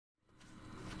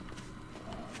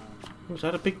Was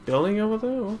that a big building over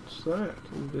there? What's that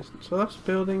in the distance? So that's a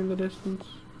building in the distance.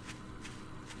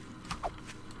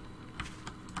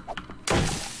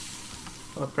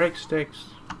 Oh, break sticks.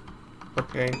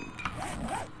 Okay.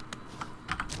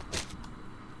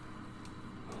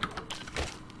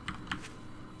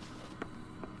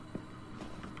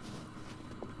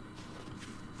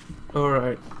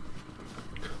 Alright.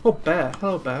 Oh, bear.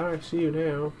 Hello, bear. I see you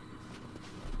now.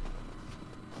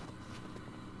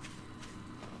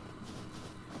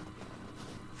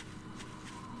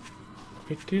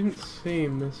 It didn't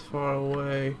seem this far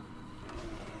away.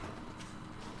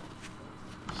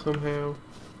 Somehow.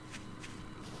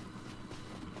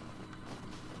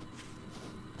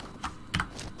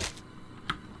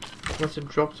 Unless it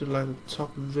dropped to like the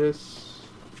top of this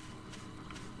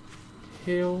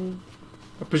hill.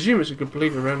 I presume it's a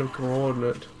completely random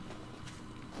coordinate.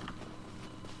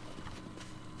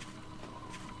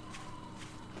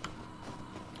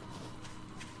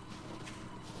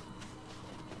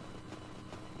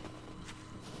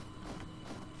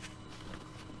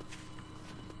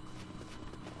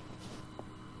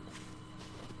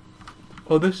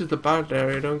 Oh, this is the bad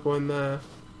area, don't go in there.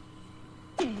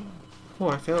 Oh,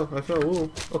 I fell, ooh.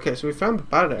 Okay, so we found the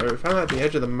bad area, we found it at the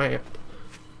edge of the map.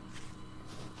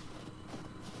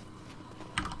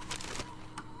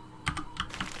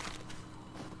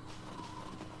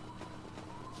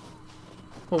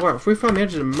 Oh wow, if we found the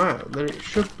edge of the map, then it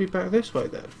should be back this way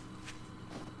then.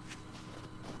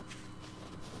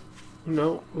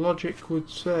 No, logic would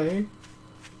say...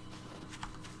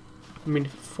 I mean,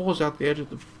 if it falls out the edge of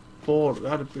the board,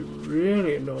 that'd be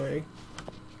really annoying.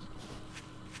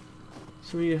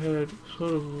 So we head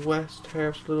sort of west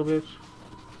half a little bit.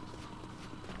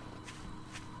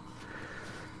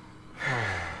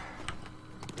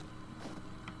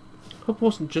 Hope it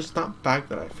wasn't just that bag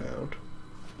that I found.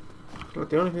 Like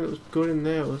the only thing that was good in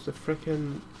there was the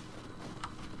frickin'...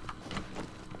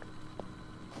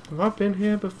 Have I been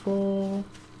here before?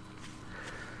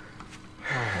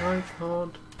 I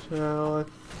can't tell. I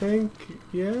think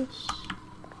yes.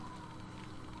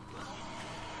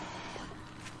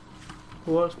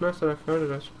 Well, it's nice that I found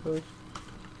it, I suppose.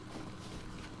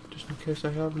 Just in case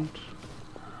I haven't.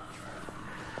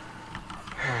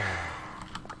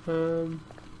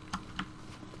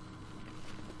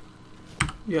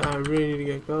 Yeah, I really need to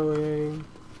get going.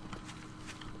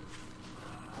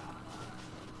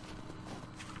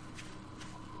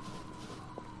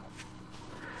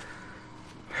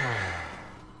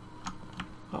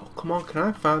 Oh, come on, can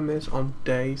I find this on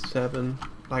day 7?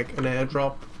 Like an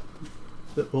airdrop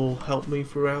that will help me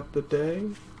throughout the day?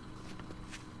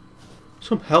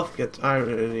 Some health kits I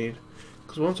really need.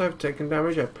 Because once I've taken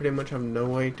damage, I pretty much have no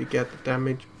way to get the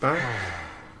damage back.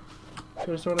 You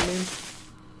understand what I mean?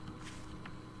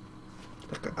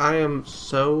 Like, I am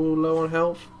so low on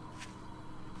health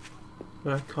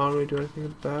that I can't really do anything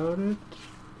about it.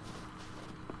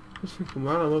 Just thinking,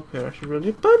 while I'm up here, I should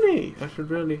really... Bunny! I should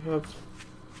really have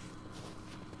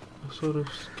a sort of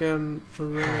scan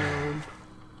around.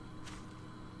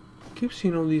 I keep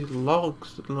seeing all these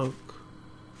logs that look...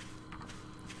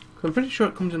 I'm pretty sure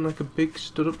it comes in like a big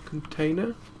stood up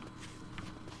container.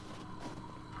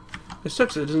 It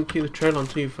sucks that it doesn't keep the trail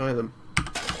until you find them.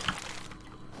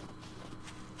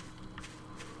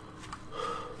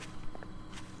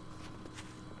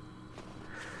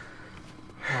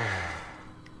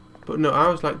 But no, I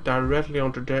was like directly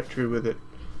on trajectory with it.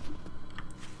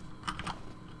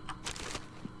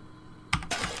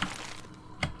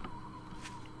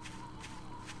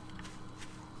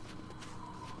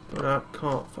 But I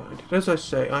can't find it. As I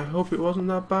say, I hope it wasn't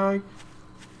that bag.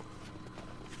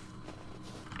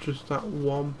 Just that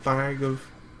one bag of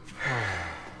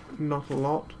not a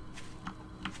lot.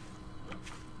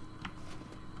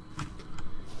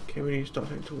 Okay, we need to start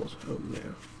heading towards home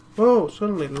now. Oh,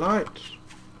 suddenly lights.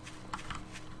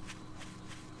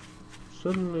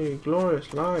 Suddenly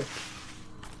glorious light.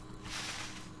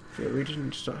 Yeah, we just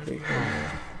need to start heading home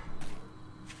now.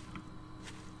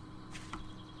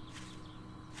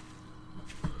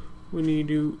 We need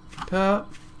to prepare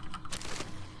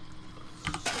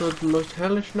for the most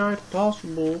hellish night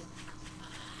possible.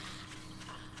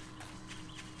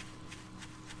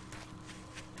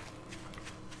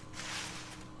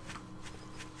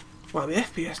 Wow, the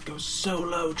FPS goes so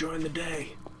low during the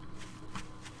day.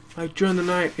 Like during the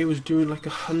night it was doing like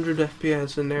 100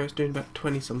 FPS and now it's doing about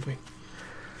 20 something.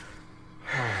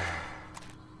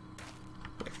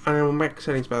 I'm on max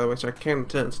settings by the way, so I can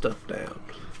turn stuff down.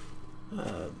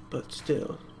 But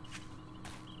still.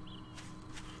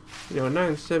 You know, a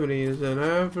 970 is an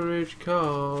average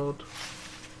card.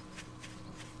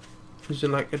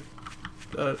 Using like a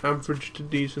an average to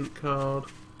decent card.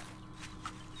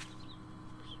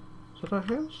 Is that our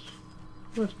house?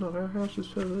 No, it's not. Our house is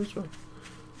further this way.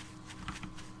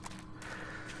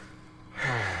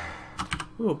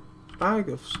 Ooh, bag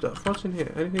of stuff. What's in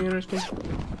here? Anything interesting?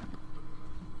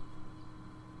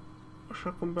 A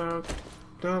shotgun bag.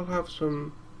 They'll have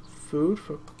some food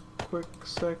for a quick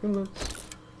second. Let's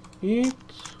eat.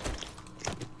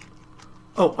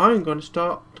 Oh, I'm going to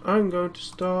start.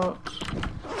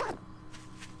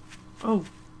 Oh,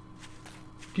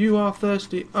 you are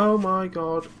thirsty. Oh my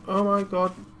god. Oh my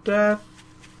god. Death.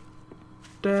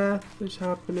 Death is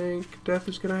happening. Death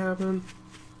is going to happen.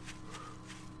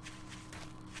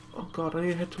 Oh god, I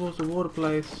need to head towards the water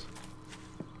place.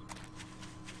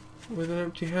 With an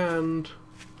empty hand.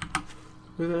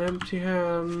 With an empty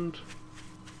hand.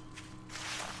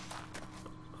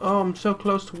 Oh, I'm so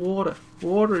close to water.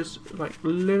 Water is like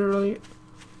literally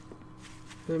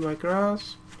in my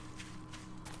grasp.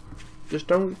 Just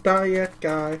don't die yet,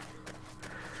 guy.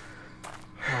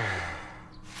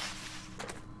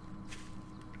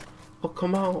 Oh,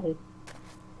 come on.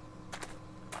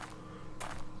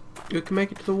 You can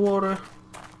make it to the water.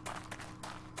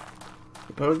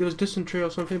 It'll probably give us dysentery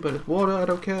or something, but it's water, I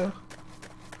don't care.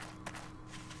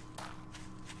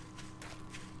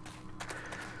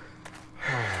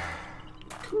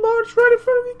 Come on, it's right in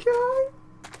front of you, guy.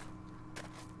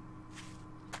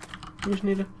 You just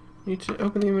need to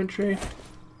open the inventory.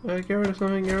 Get rid of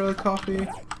something, get rid of the coffee.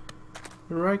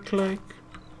 Right click.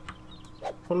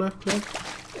 Or left click.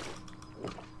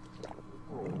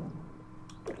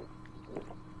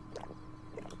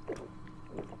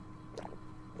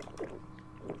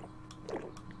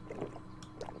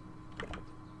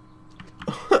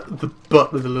 The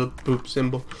butt with the little boop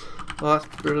symbol. Oh, that's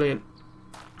brilliant.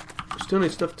 Still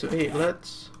need stuff to eat.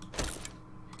 Let's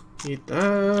eat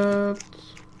that.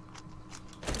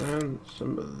 And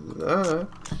some of that.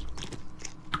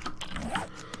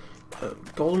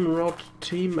 Goldenrod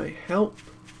tea may help.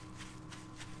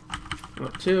 I'll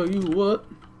tell you what.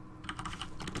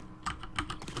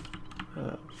 We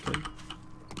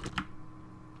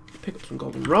can pick up some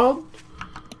goldenrod.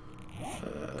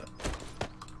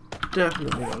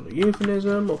 Definitely not a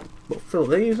euphemism. We'll fill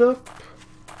these up.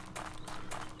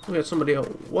 We got somebody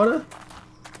on water.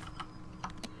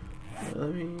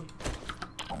 Let me.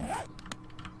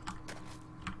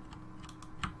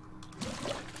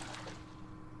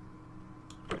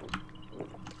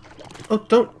 Oh,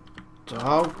 don't.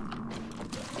 Oh.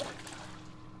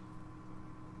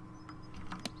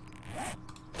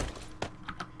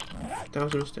 That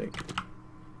was a mistake.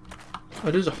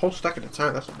 Oh, there's a whole stack at a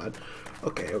time. That's not bad.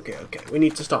 Okay. We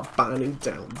need to start banning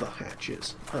down the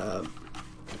hatches.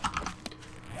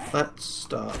 Let's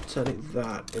start turning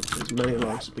that into as many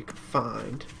logs as we can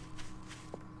find.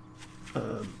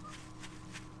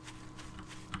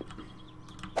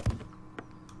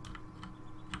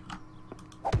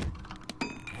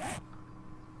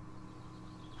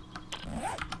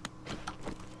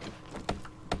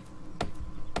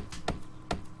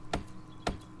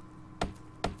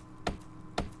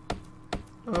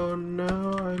 Oh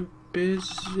no, I'm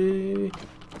busy.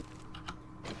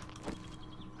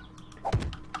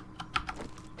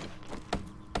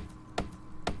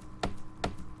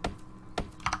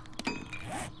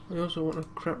 I also want a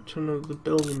crap ton of the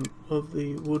building of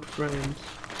the wood frames.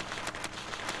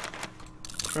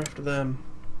 Craft them.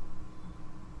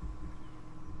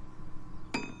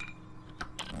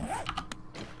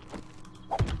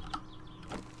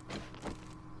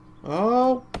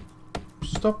 Oh!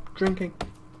 Stop drinking.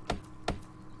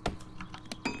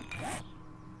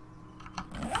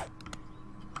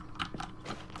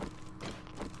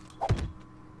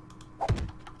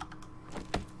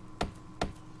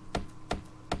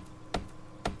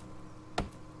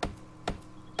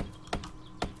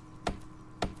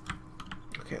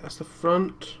 Okay, that's the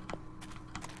front.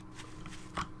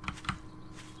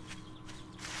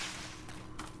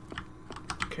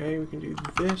 Okay, we can do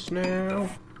this now.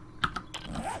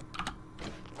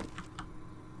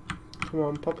 Come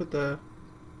on, pop it there.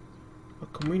 Oh,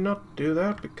 can we not do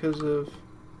that because of...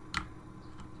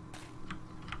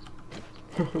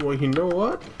 Well, you know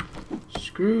what?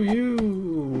 Screw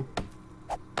you!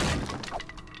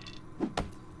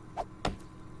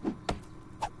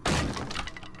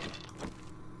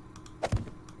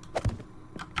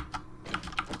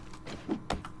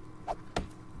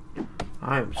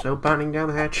 I am so banning down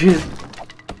the hatches.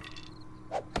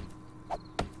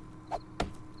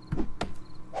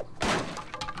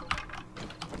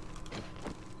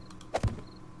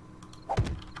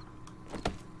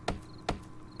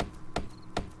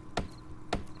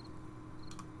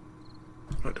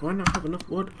 Right, Do I not have enough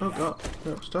wood? Oh god.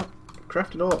 No, stop.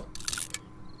 Craft it all.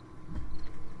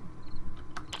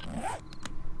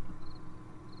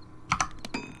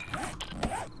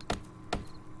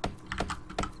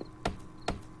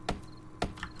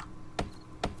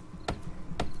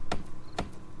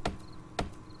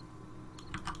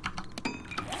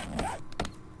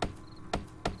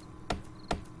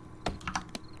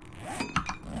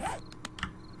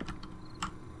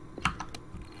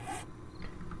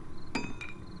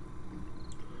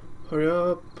 Hurry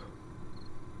up.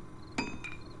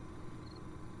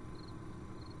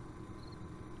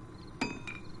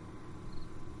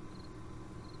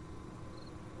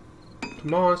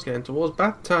 Come on, it's getting towards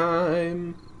bath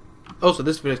time. Also,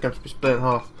 this video is going to be split in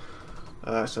half.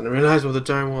 So I realised what the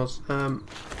time was.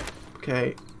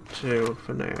 Okay, 2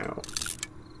 for now.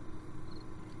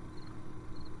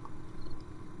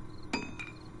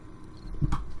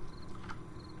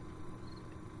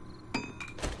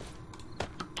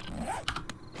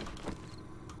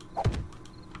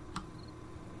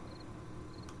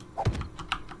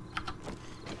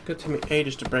 Good to me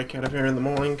ages to break out of here in the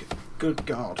morning. Good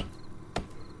God.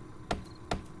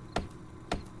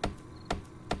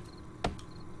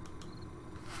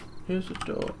 Here's the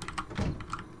door.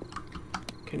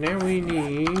 Okay, now we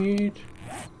need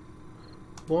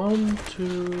 1,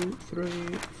 2, 3,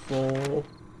 4.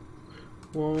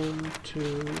 1, 2,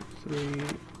 3,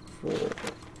 4,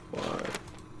 5,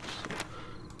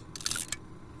 6.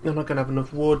 I'm not gonna have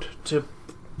enough wood to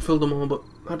fill them all, but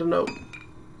I don't know.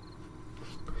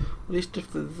 At least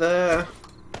if they're there.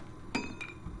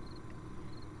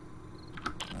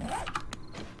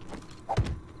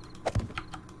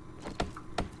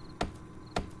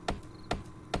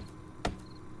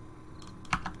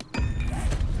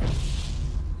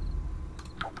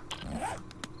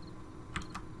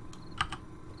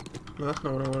 No, that's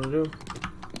not what I want to do.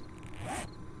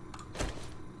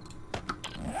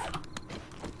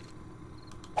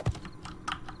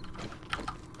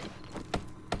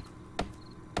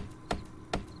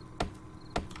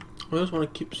 I just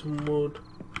want to keep some wood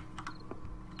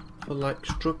for like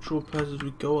structural purposes as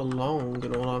we go along,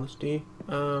 in all honesty.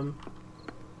 Okay,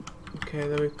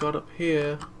 then we've got up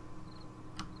here.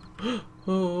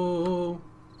 Oh,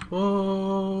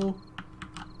 oh.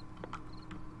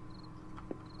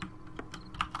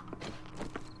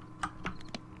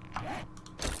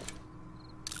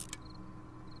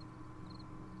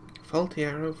 Faulty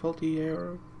arrow, faulty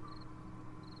arrow.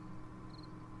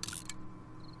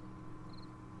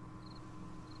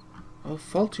 Oh,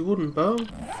 faulty wooden bow.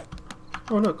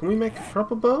 Oh no, can we make a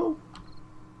proper bow?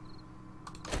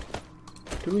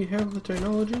 Do we have the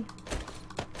technology?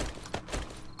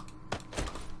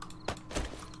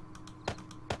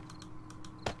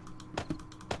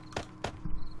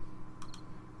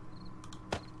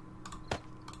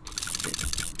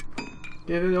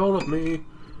 Get it all of me.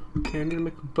 Okay, I need to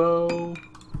make a bow.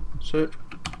 Search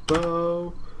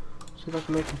bow. See if I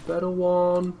can make a better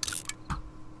one.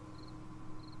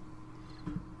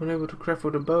 Unable to craft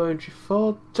with a bow entry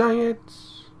 4. Dang it!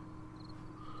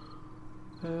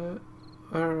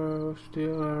 Arrow,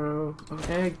 steel arrow.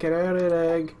 Egg, get out of it,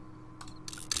 egg.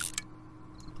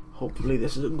 Hopefully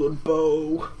this is a good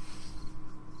bow.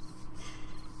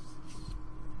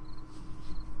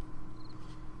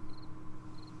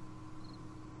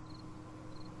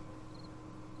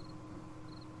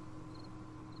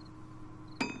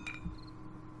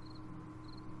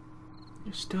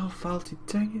 You're still faulty,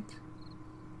 dang it.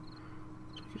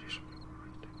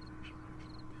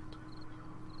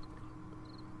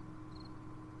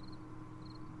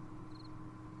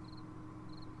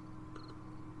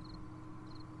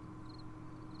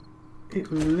 It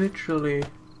literally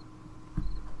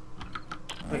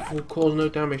like will cause no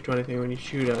damage to anything when you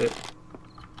shoot at it.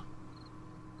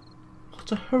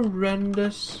 It's a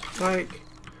horrendous, like,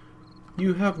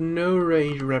 you have no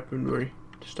range weaponry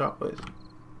to start with.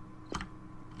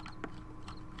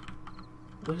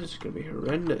 This is gonna be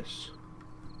horrendous.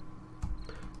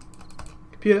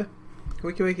 Computer,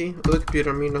 wiki wiki, other computer,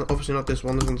 I mean obviously not this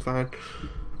one, this one's fine.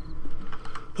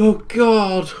 Oh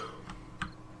god!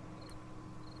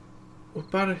 We're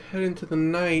about to head into the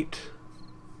night.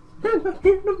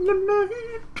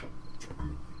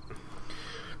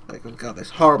 Like, we've got this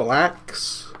horrible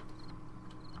axe.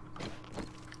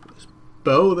 This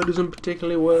bow that doesn't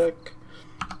particularly work.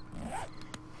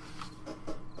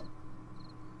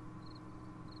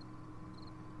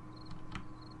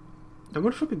 I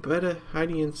wonder if it'd be better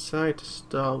hiding inside to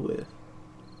start with.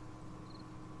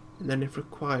 And then if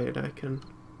required I can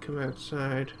come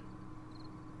outside.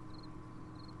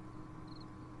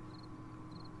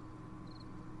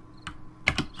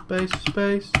 Space,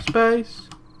 space, space.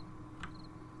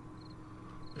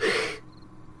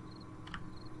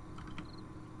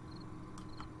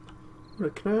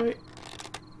 Can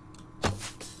I?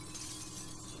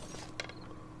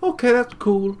 Okay, that's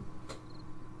cool.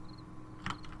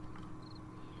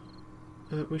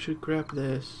 We should grab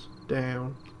this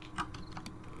down.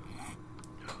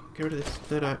 Get rid of this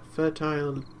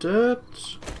fertile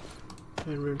dirt.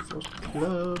 And reinforce the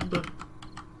club.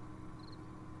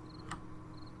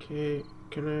 Okay,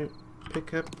 can I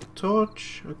pick up the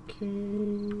torch?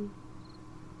 Okay.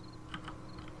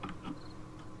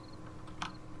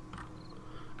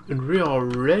 And we are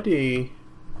ready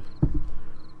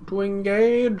to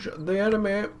engage the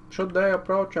enemy should they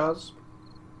approach us.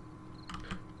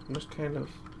 I'm just kind of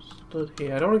stood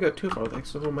here. I don't want to go too far with it,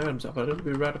 so all my items up. I don't want to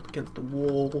be right up against the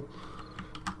wall.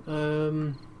 I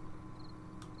don't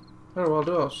know what I'll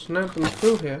do. I'll snap them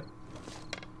through here.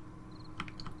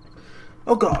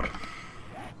 Oh god!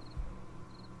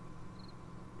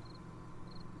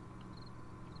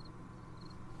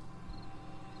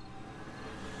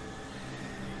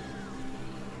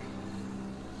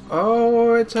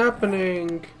 Oh, it's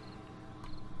happening!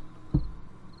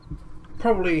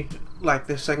 Probably like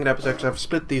this second episode, because I've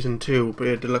split these in two. It'll be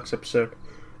a deluxe episode.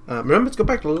 Remember to go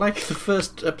back and like the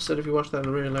first episode if you watched that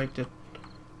and really liked it.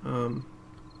 But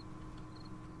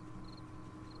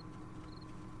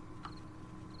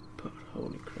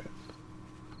holy crap.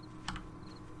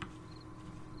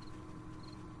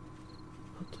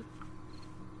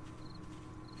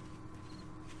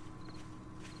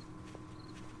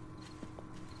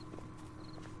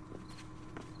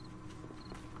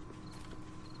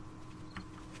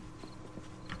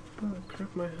 Oh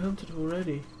crap, my hunted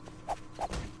already.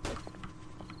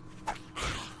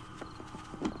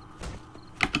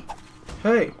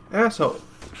 Hey, asshole!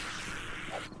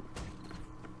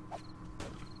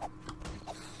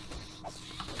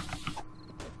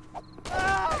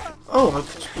 Oh, I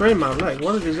sprained my leg.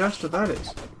 What a disaster that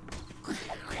is.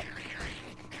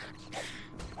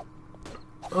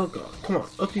 Oh god, come on,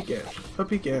 up you get.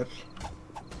 Up you get.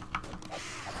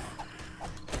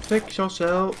 Fix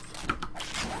yourself.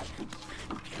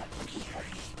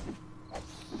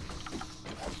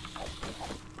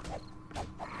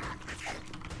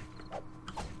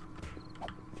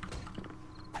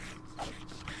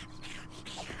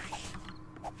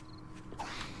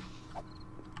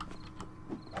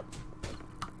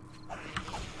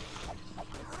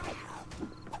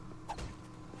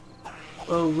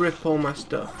 Oh, rip all my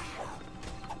stuff.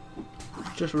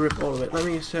 Just rip all of it. Let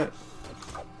me set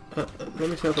the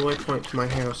waypoint to my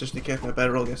house just in case my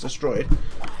bedroll gets destroyed.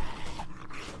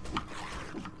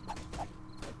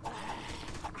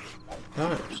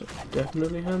 There's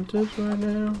definitely hunters right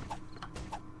now.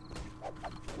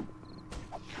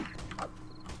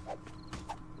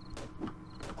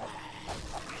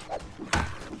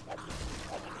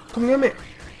 Come get me!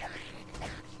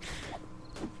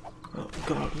 Oh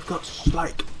god, we've got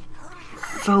like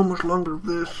so much longer of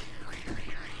this.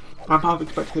 I'm half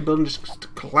expecting the building just to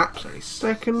collapse any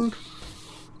second.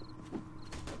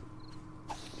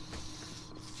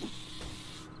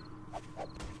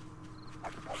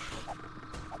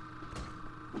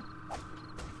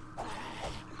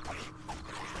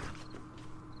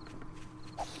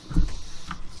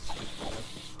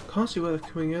 Can't see where they're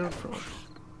coming in from.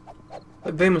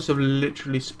 Like they must have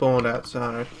literally spawned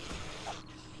outside.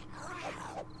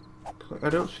 I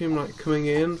don't see them like coming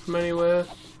in from anywhere.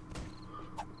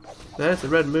 There's the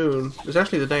red moon. It's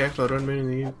actually the day after the red moon in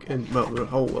the UK, well, the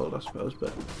whole world, I suppose.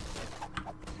 But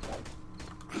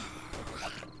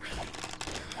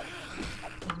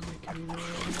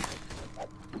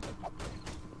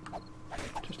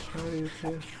just hiding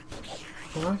here.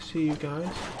 Oh, I see you guys.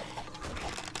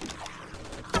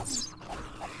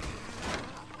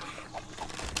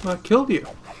 I killed you.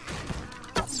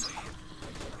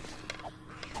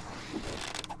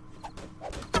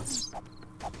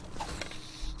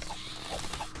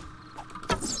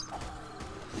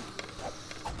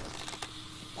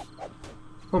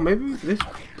 Oh, maybe this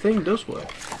thing does work.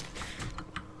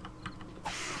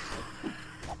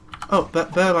 Oh,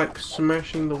 they're like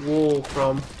smashing the wall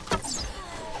from...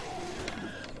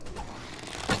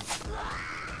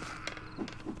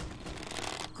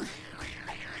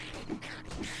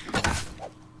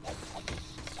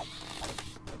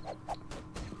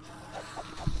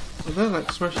 They're like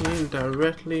smashing in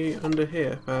directly under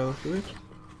here, if I look at it.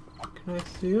 Can I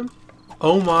see them?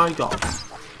 Oh my god.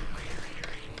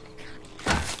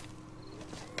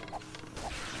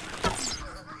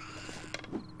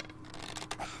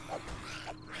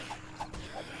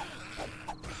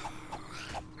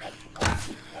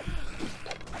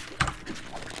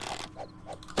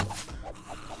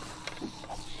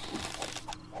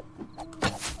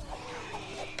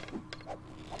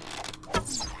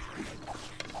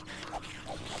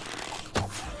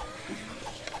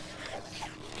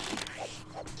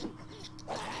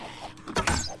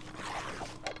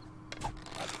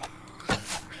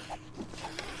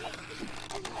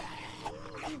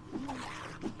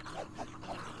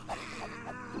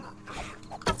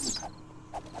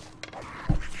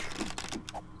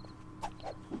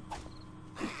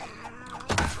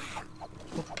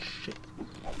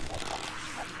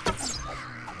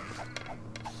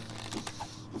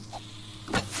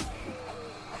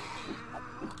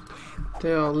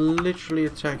 They are literally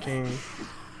attacking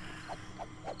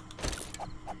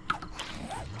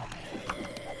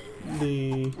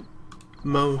the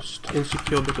most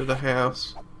insecure bit of the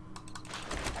house.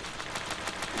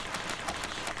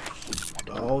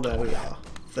 Oh, there we are.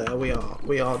 There we are.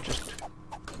 We are just...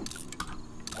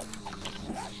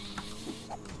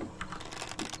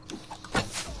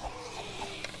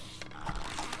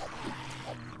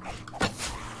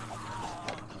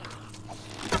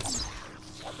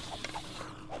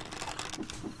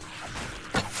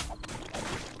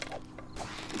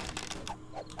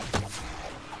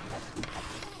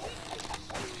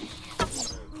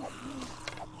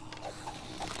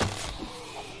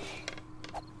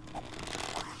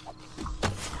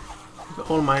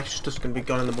 all my extra stuff's gonna be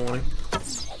gone in the morning.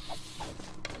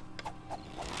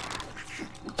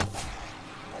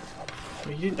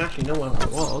 You didn't actually know where I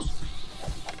was.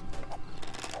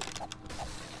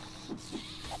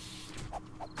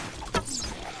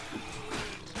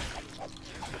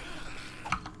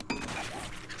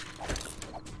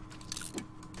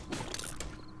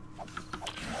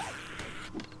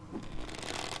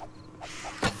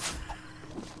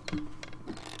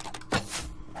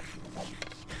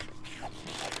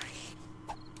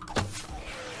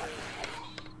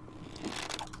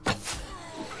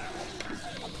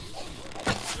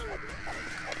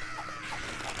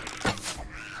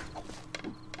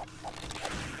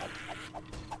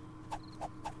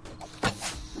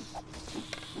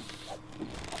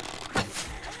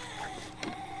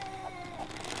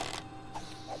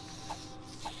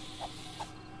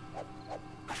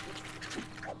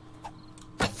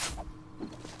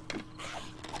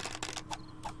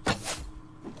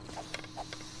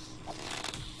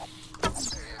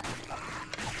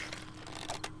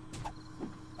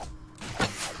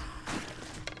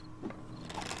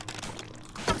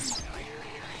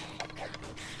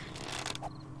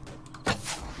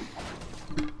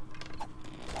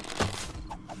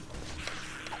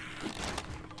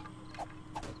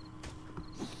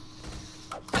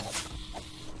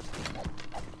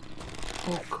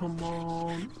 Oh, come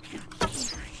on.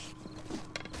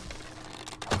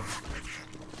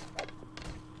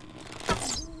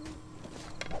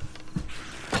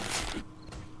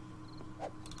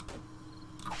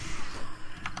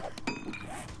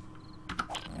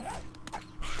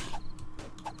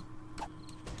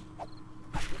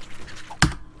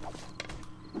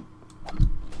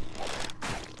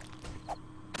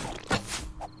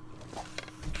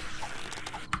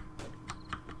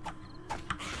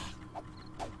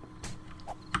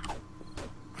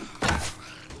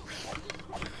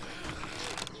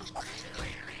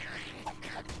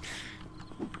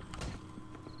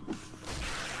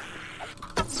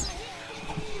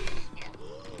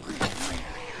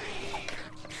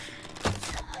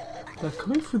 They're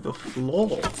coming through the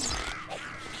floor.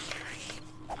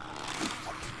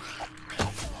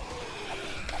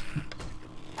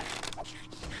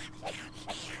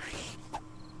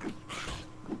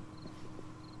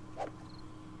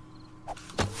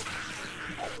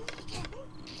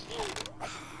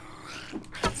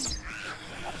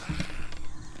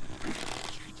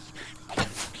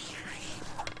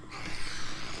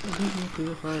 I don't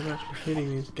know if I'm actually hitting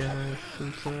these guys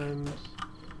sometimes.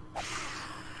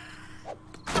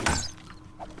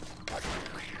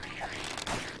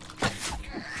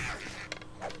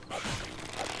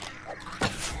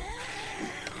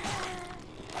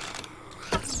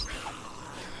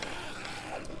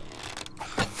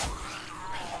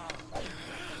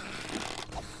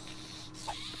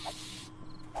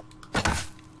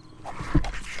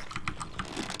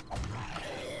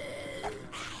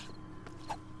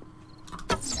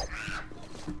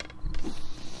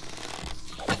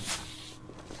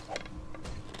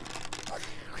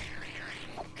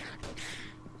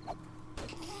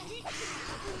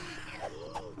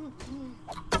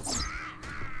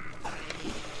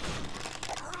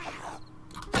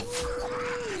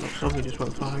 Somebody just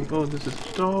went flying. Oh, there's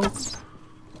a dog.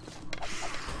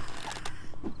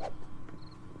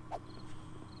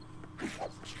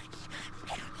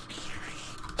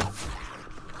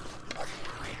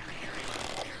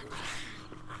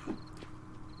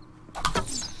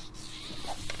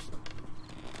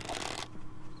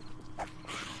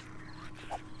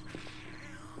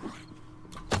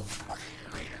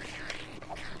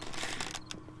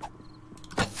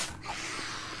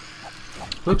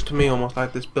 Looks to me almost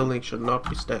like this building should not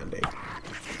be standing.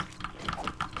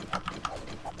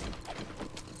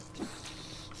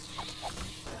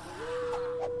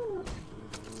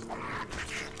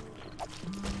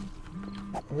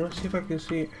 I want to see if I can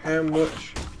see how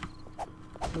much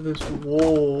of this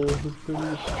wall has been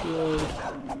destroyed.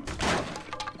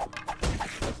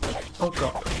 Oh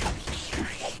god.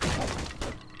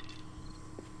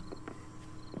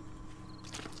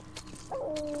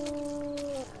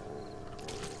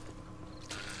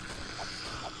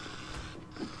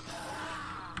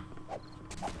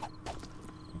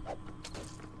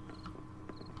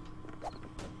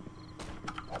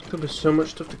 There'll be so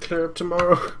much stuff to clear up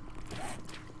tomorrow.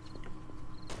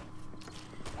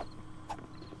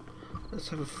 Let's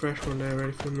have a fresh one now,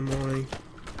 ready for in the morning.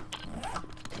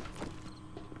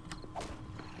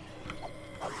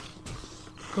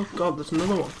 Oh god, there's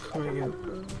another one coming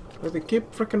in. Oh, they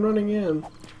keep freaking running in.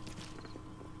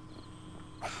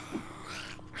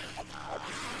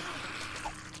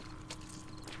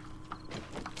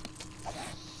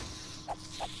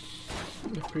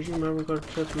 I presume I haven't got a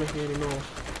chance to make any more.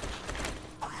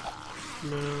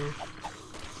 No.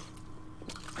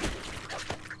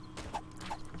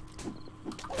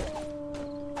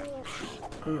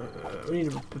 We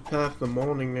need to prepare for the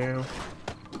morning now.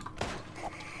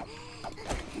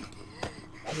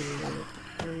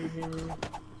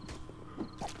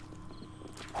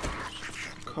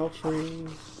 Coffee.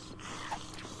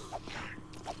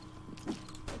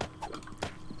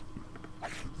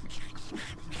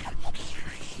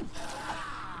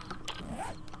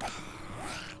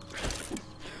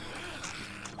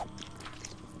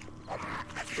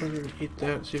 Eat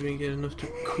that, see if we can get enough to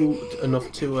cool,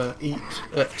 enough to eat,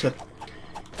 to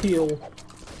heal.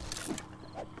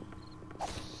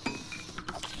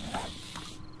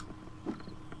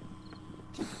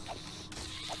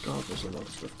 God, there's a lot of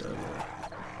stuff down there.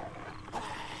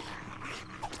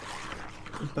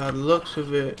 By the looks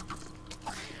of it,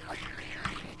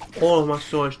 all of my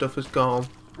storage stuff is gone.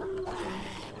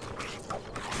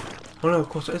 Oh no, of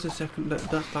course, there's a second.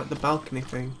 That's like the balcony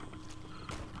thing.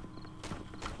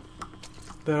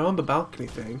 They're on the balcony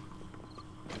thing.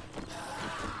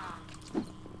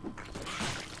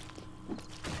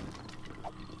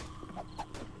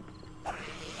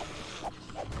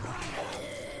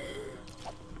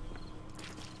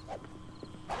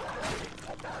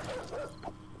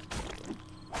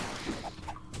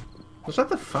 Was that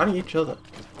the fighting each other?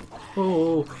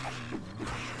 Oh,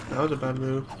 that was a bad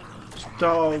move.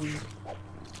 Stop.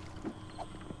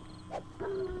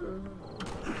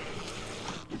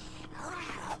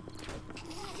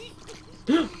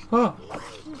 Oh.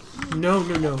 No,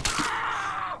 no, no.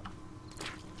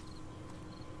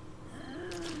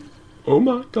 Oh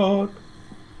my god.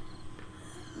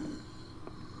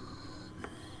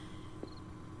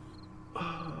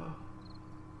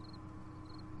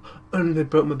 And they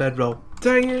broke my bedroll.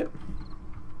 Dang it.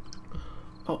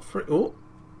 Oh, oh.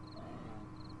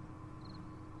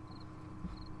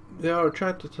 They are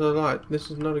attracted to the light. This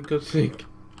is not a good thing.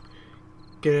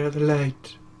 Get out of the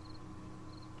light.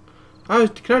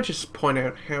 Can I just point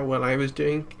out how well I was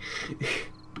doing?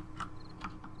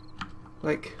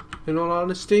 Like, in all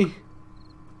honesty,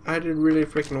 I did really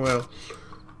freaking well.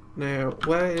 Now,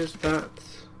 where is that?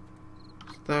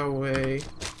 That way.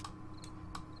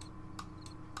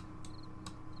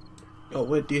 Oh,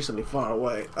 we're decently far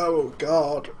away. Oh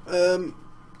god. A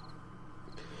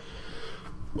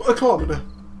kilometer.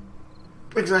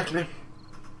 Exactly.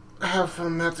 How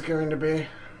fun that's going to be.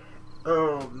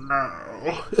 Oh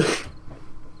no.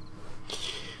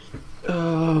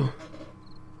 Oh.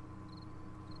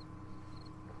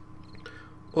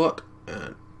 What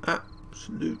an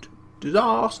absolute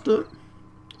disaster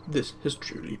this has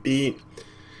truly been.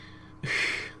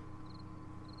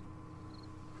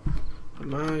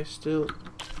 Am I still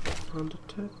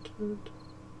undetected?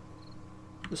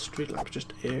 The street lamp's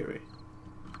just eerie.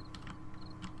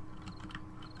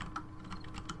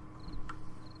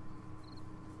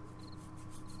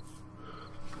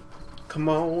 Come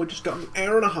on, we just got an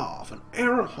hour and a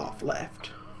half left.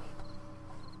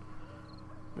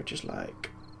 Which is like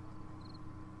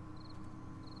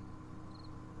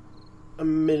a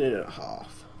minute and a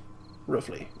half,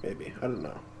 roughly, maybe, I don't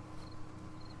know.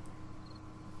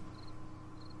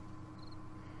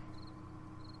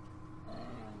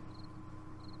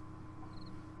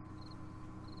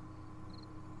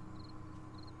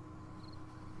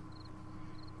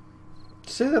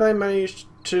 Say that I managed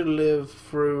to live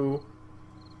through,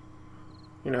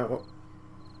 you know,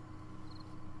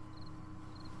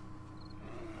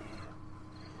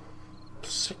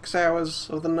 6 hours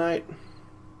of the night.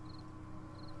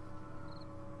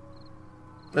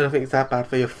 I don't think it's that bad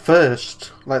for your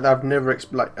first. Like, I've never,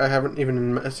 I haven't even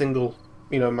in a single,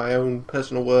 you know, my own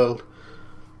personal world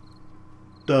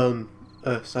done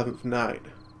a 7th night.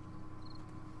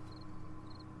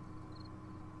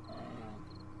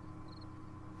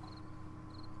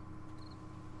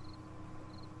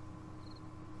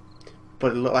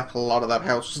 but it looked like a lot of that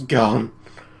house is gone.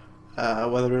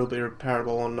 Whether it'll be repairable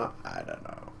or not, I don't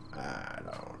know.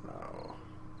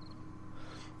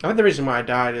 I think the reason why I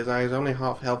died is I was only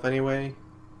half health anyway.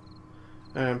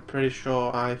 And I'm pretty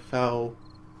sure I fell,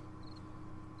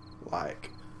 like,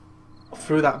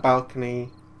 through that balcony,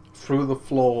 through the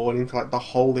floor, and into, like, the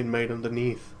hole they made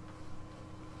underneath.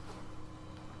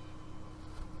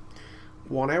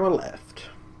 1 hour left.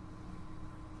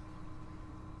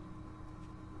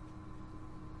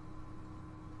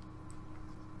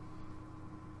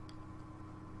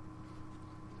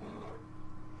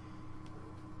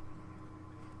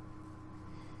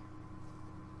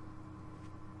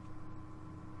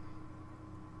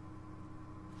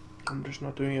 I'm just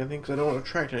not doing anything because I don't want to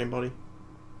attract anybody.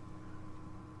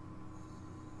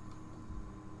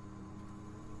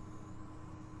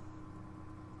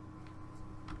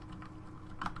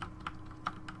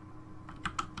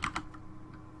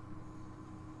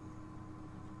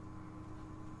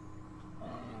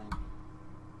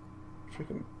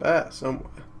 Freaking bear somewhere.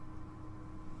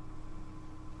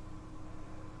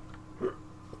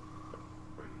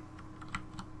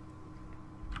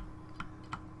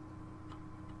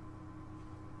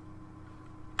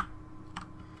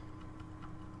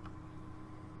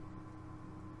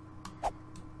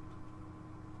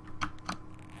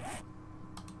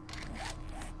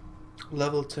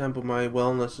 Level 10, but my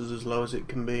wellness is as low as it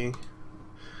can be.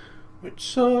 Which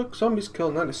sucks. Zombies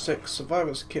killed 96,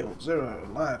 survivors killed 0,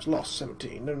 lives lost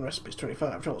 17, known recipes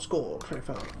 25, total score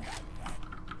 25.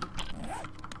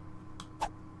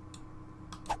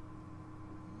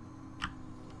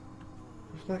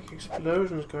 There's like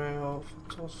explosions going off,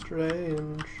 it's all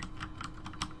strange.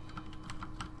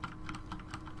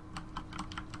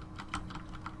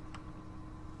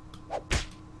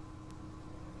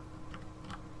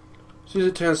 As soon as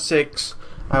it turns 6,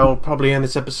 I will probably end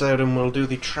this episode and we'll do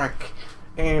the track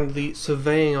and the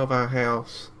surveying of our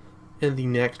house in the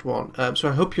next one. So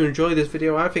I hope you enjoyed this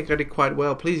video. I think I did quite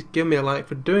well. Please give me a like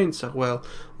for doing so well.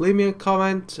 Leave me a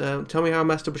comment. Tell me how I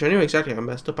messed up, which I knew exactly how I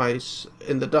messed up.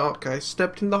 In the dark, I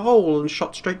stepped in the hole and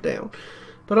shot straight down.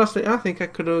 But honestly, I think I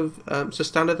could have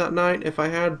sustained it that night if I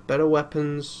had better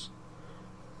weapons.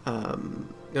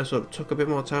 Sort of took a bit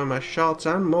more time on my shots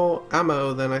and more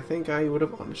ammo, then I think I would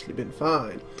have honestly been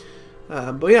fine.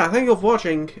 But yeah, thank you for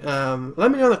watching.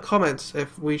 Let me know in the comments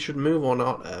if we should move or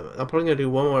not. I'm probably going to do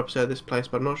one more episode of this place,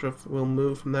 but I'm not sure if we'll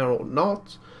move from there or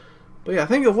not. But yeah,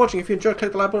 thank you for watching. If you enjoyed,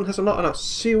 click the like button, hit some not, and I'll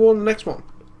see you all in the next one.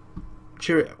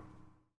 Cheerio.